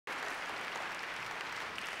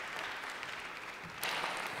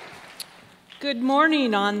Good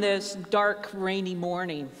morning on this dark, rainy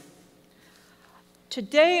morning.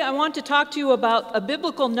 Today I want to talk to you about a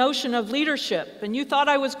biblical notion of leadership, and you thought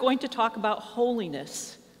I was going to talk about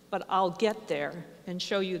holiness, but I'll get there and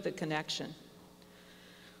show you the connection.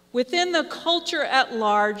 Within the culture at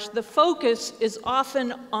large, the focus is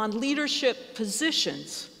often on leadership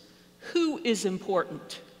positions. Who is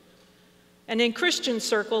important? And in Christian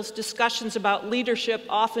circles, discussions about leadership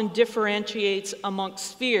often differentiates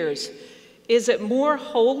amongst spheres. Is it more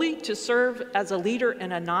holy to serve as a leader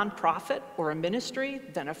in a nonprofit or a ministry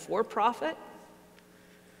than a for-profit?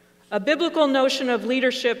 A biblical notion of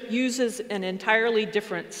leadership uses an entirely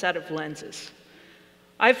different set of lenses.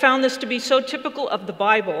 I've found this to be so typical of the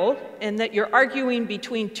Bible, in that you're arguing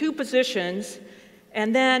between two positions,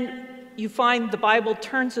 and then you find the Bible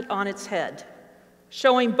turns it on its head,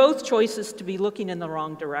 showing both choices to be looking in the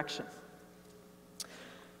wrong direction.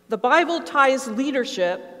 The Bible ties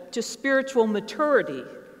leadership to spiritual maturity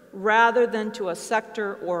rather than to a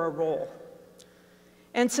sector or a role.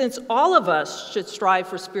 And since all of us should strive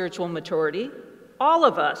for spiritual maturity, all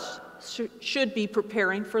of us should be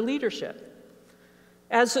preparing for leadership.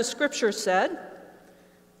 As the scripture said,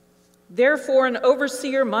 "Therefore an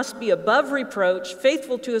overseer must be above reproach,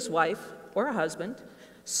 faithful to his wife or a husband,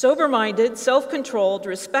 sober-minded, self-controlled,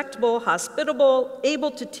 respectable, hospitable,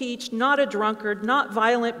 able to teach, not a drunkard, not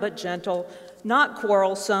violent but gentle, not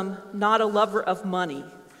quarrelsome, not a lover of money.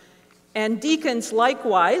 And deacons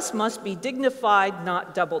likewise must be dignified,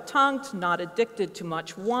 not double-tongued, not addicted to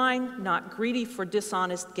much wine, not greedy for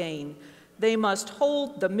dishonest gain. They must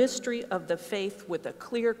hold the mystery of the faith with a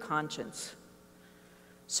clear conscience."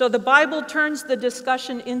 So the Bible turns the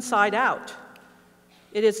discussion inside out.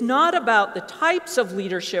 It is not about the types of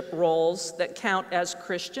leadership roles that count as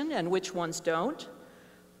Christian and which ones don't,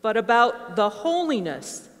 but about the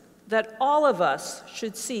holiness that all of us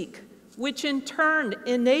should seek, which in turn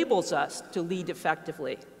enables us to lead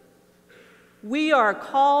effectively. We are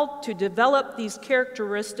called to develop these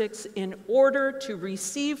characteristics in order to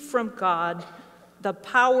receive from God the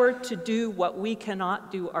power to do what we cannot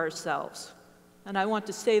do ourselves. And I want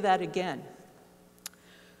to say that again.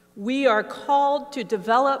 We are called to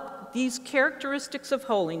develop these characteristics of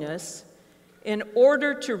holiness in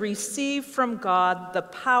order to receive from God the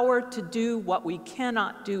power to do what we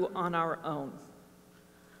cannot do on our own.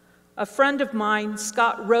 A friend of mine,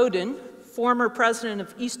 Scott Roden, former president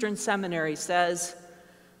of Eastern Seminary, says,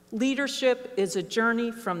 "Leadership is a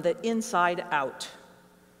journey from the inside out.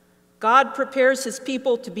 God prepares his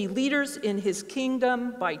people to be leaders in his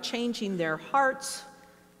kingdom by changing their hearts,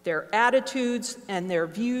 their attitudes, and their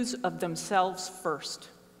views of themselves first.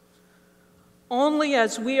 Only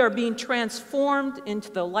as we are being transformed into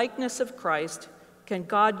the likeness of Christ can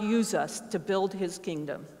God use us to build his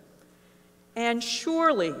kingdom. And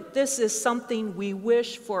surely this is something we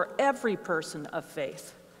wish for every person of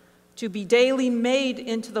faith, to be daily made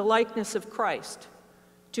into the likeness of Christ,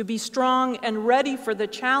 to be strong and ready for the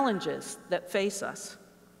challenges that face us."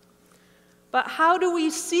 But how do we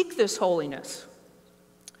seek this holiness?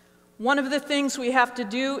 One of the things we have to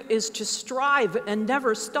do is to strive and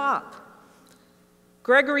never stop.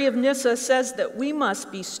 Gregory of Nyssa says that we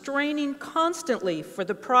must be straining constantly for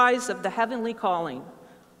the prize of the heavenly calling,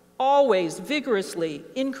 always vigorously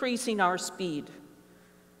increasing our speed.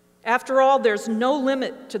 After all, there's no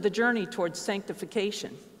limit to the journey towards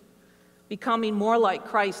sanctification, becoming more like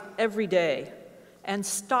Christ every day, and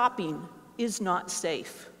stopping is not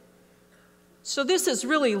safe. So this is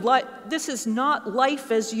not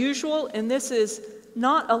life as usual, and this is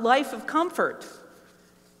not a life of comfort.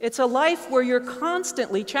 It's a life where you're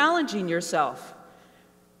constantly challenging yourself.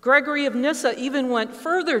 Gregory of Nyssa even went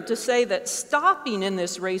further to say that stopping in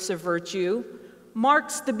this race of virtue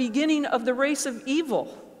marks the beginning of the race of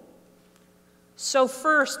evil. So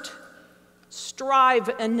first, strive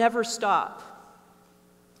and never stop.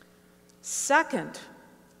 Second,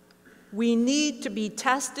 we need to be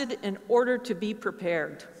tested in order to be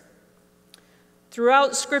prepared.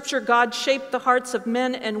 Throughout Scripture, God shaped the hearts of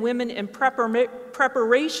men and women in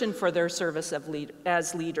preparation for their service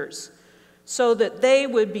as leaders, so that they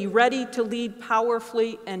would be ready to lead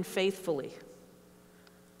powerfully and faithfully.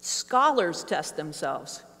 Scholars test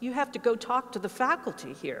themselves. You have to go talk to the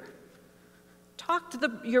faculty here. Talk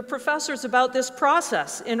to your professors about this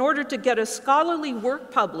process. In order to get a scholarly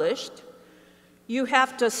work published, you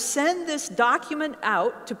have to send this document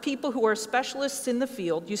out to people who are specialists in the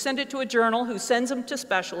field. You send it to a journal who sends them to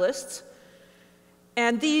specialists.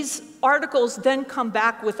 And these articles then come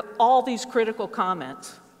back with all these critical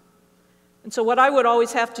comments. And so what I would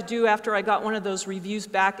always have to do after I got one of those reviews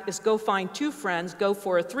back is go find two friends, go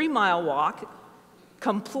for a 3-mile walk,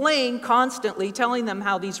 complain constantly, telling them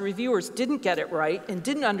how these reviewers didn't get it right and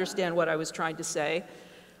didn't understand what I was trying to say,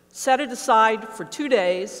 set it aside for 2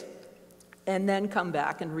 days, and then come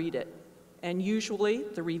back and read it. And usually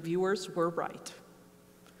the reviewers were right.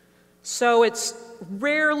 So it's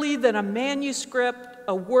rarely that a manuscript,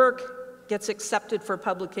 a work, gets accepted for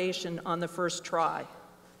publication on the first try.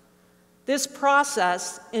 This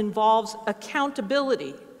process involves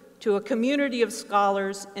accountability to a community of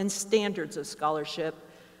scholars and standards of scholarship,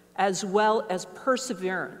 as well as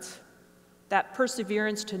perseverance. That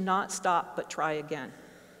perseverance to not stop but try again.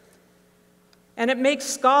 And it makes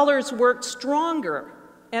scholars' work stronger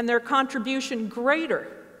and their contribution greater.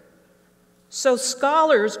 So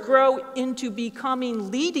scholars grow into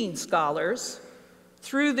becoming leading scholars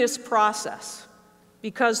through this process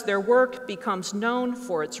because their work becomes known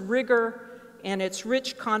for its rigor and its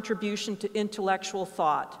rich contribution to intellectual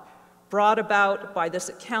thought, brought about by this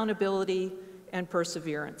accountability and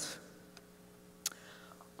perseverance.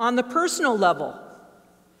 On the personal level,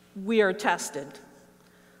 we are tested.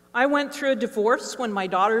 I went through a divorce when my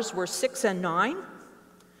daughters were 6 and 9.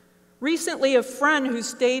 Recently, a friend who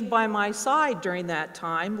stayed by my side during that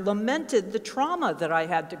time lamented the trauma that I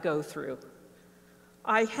had to go through.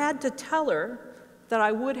 I had to tell her that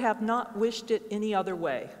I would have not wished it any other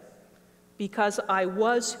way, because I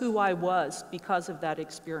was who I was because of that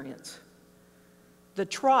experience. The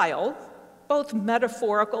trial, both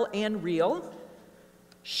metaphorical and real,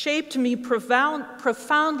 shaped me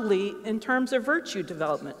profoundly in terms of virtue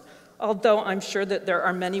development, although I'm sure that there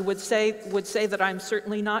are many would say that I'm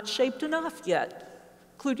certainly not shaped enough yet,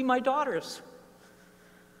 including my daughters.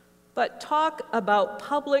 But talk about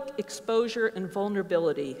public exposure and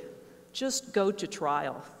vulnerability. Just go to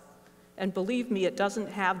trial. And believe me, it doesn't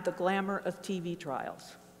have the glamour of TV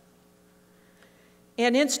trials.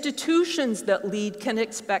 And institutions that lead can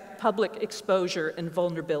expect public exposure and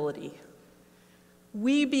vulnerability.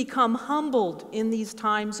 We become humbled in these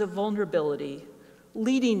times of vulnerability,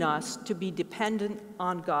 leading us to be dependent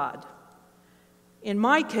on God. In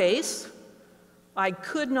my case, I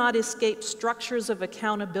could not escape structures of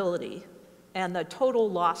accountability and the total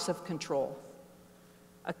loss of control.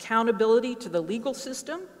 Accountability to the legal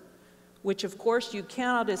system, which of course you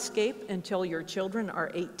cannot escape until your children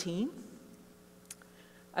are 18.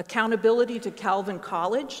 Accountability to Calvin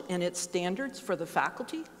College and its standards for the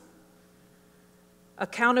faculty.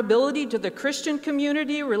 Accountability to the Christian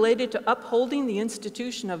community related to upholding the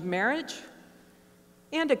institution of marriage.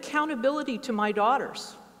 And accountability to my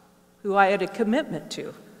daughters, who I had a commitment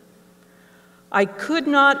to. I could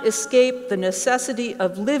not escape the necessity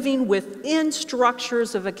of living within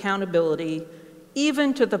structures of accountability,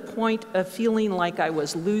 even to the point of feeling like I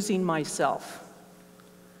was losing myself.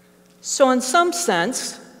 So in some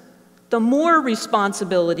sense, the more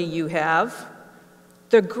responsibility you have,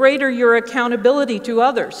 the greater your accountability to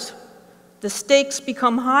others. The stakes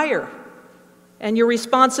become higher, and your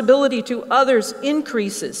responsibility to others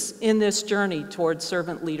increases in this journey towards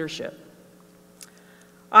servant leadership.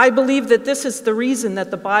 I believe that this is the reason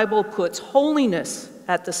that the Bible puts holiness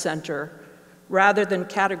at the center rather than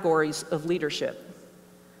categories of leadership.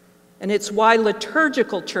 And it's why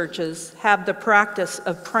liturgical churches have the practice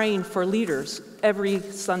of praying for leaders every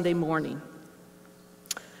Sunday morning.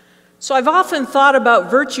 So I've often thought about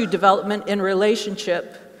virtue development in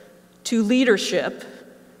relationship to leadership,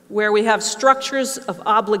 where we have structures of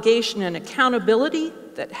obligation and accountability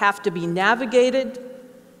that have to be navigated,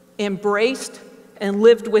 embraced, and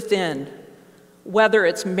lived within, whether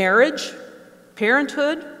it's marriage,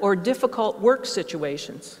 parenthood, or difficult work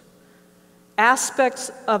situations.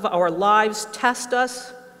 Aspects of our lives test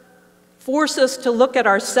us, force us to look at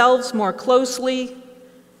ourselves more closely,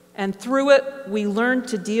 and through it, we learn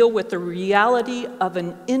to deal with the reality of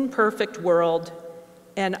an imperfect world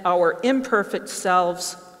and our imperfect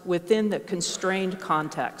selves within the constrained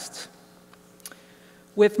context.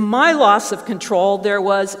 With my loss of control, there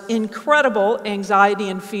was incredible anxiety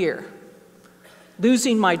and fear.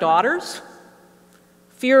 Losing my daughters,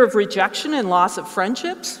 fear of rejection and loss of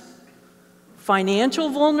friendships, financial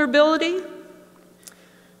vulnerability.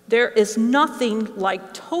 There is nothing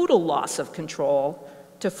like total loss of control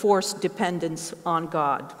to force dependence on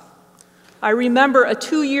God. I remember a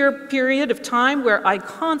 2-year period of time where I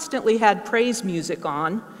constantly had praise music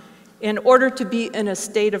on in order to be in a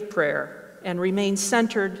state of prayer and remain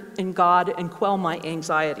centered in God and quell my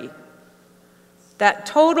anxiety. That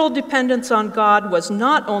total dependence on God was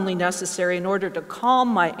not only necessary in order to calm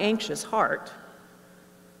my anxious heart,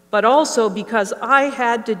 but also because I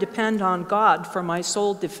had to depend on God for my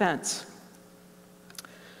sole defense.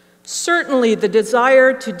 Certainly, the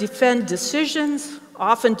desire to defend decisions,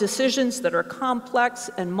 often decisions that are complex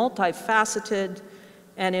and multifaceted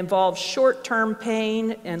and involve short-term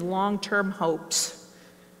pain and long-term hopes,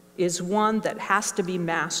 is one that has to be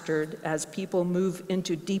mastered as people move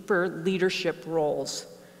into deeper leadership roles,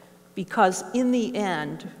 because in the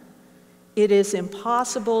end, it is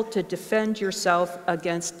impossible to defend yourself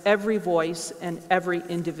against every voice and every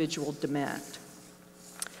individual demand.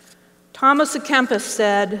 Thomas à Kempis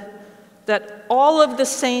said that all of the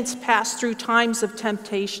saints pass through times of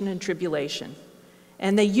temptation and tribulation,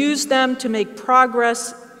 and they use them to make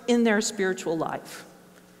progress in their spiritual life.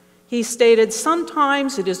 He stated,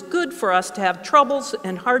 "Sometimes it is good for us to have troubles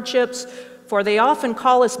and hardships, for they often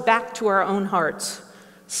call us back to our own hearts.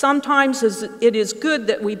 Sometimes it is good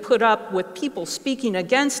that we put up with people speaking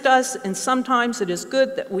against us, and sometimes it is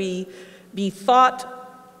good that we be thought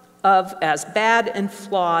of as bad and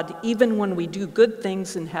flawed, even when we do good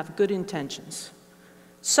things and have good intentions.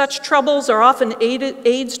 Such troubles are often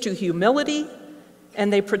aids to humility,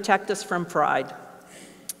 and they protect us from pride.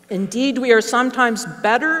 Indeed, we are sometimes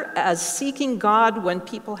better as seeking God when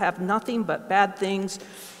people have nothing but bad things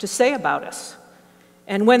to say about us,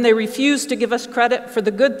 and when they refuse to give us credit for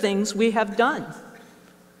the good things we have done.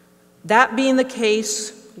 That being the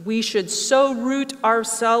case, we should so root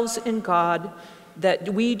ourselves in God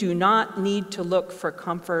that we do not need to look for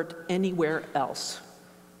comfort anywhere else.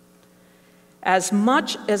 As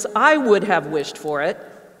much as I would have wished for it,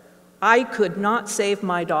 I could not save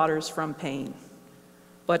my daughters from pain,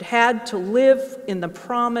 but had to live in the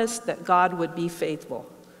promise that God would be faithful,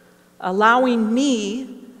 allowing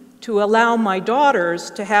me to allow my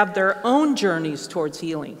daughters to have their own journeys towards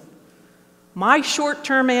healing. My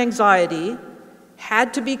short-term anxiety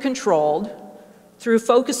had to be controlled through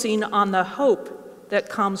focusing on the hope that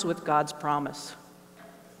comes with God's promise.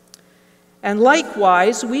 And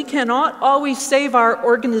likewise, we cannot always save our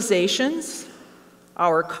organizations,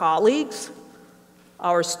 our colleagues,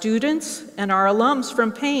 our students, and our alums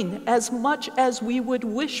from pain as much as we would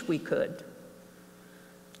wish we could.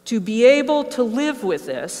 To be able to live with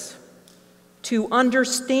this, to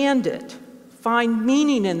understand it, find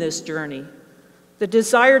meaning in this journey, the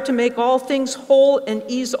desire to make all things whole and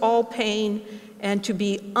ease all pain, and to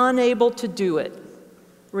be unable to do it,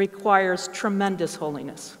 requires tremendous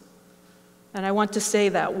holiness. And I want to say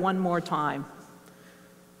that one more time.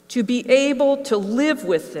 To be able to live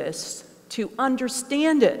with this, to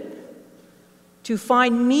understand it, to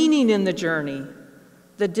find meaning in the journey,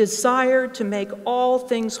 the desire to make all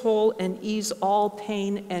things whole and ease all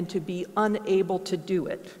pain, and to be unable to do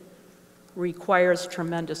it, requires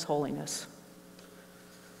tremendous holiness.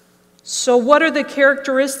 So what are the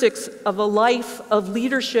characteristics of a life of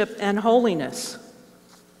leadership and holiness?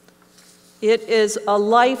 It is a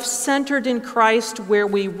life centered in Christ where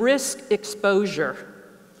we risk exposure.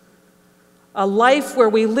 A life where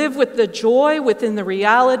we live with the joy within the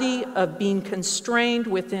reality of being constrained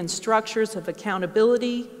within structures of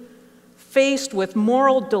accountability, faced with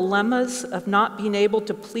moral dilemmas of not being able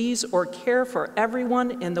to please or care for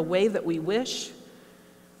everyone in the way that we wish,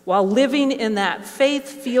 while living in that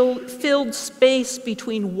faith-filled space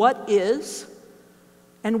between what is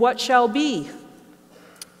and what shall be,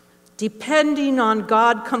 depending on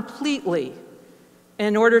God completely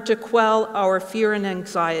in order to quell our fear and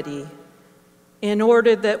anxiety, in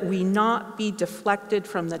order that we not be deflected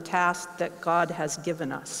from the task that God has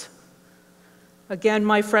given us. Again,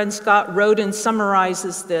 my friend Scott Roden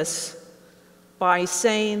summarizes this by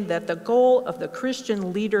saying that the goal of the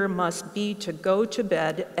Christian leader must be to go to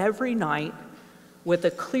bed every night with a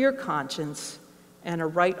clear conscience and a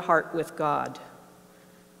right heart with God,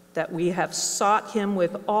 that we have sought him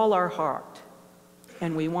with all our heart,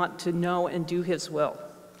 and we want to know and do his will.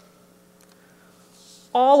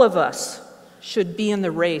 All of us should be in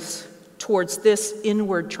the race towards this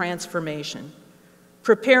inward transformation,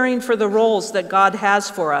 preparing for the roles that God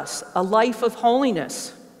has for us, a life of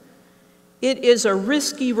holiness. It is a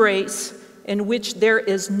risky race in which there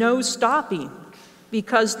is no stopping,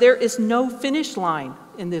 because there is no finish line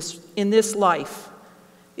in this life.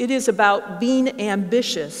 It is about being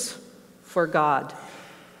ambitious for God.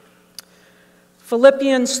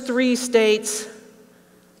 Philippians 3 states,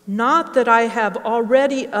 "Not that I have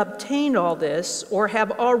already obtained all this or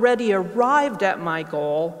have already arrived at my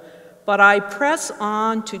goal, but I press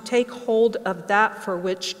on to take hold of that for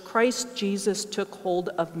which Christ Jesus took hold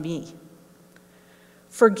of me.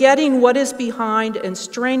 Forgetting what is behind and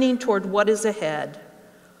straining toward what is ahead,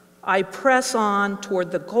 I press on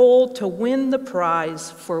toward the goal to win the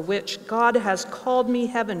prize for which God has called me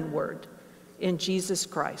heavenward in Jesus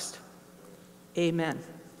Christ." Amen.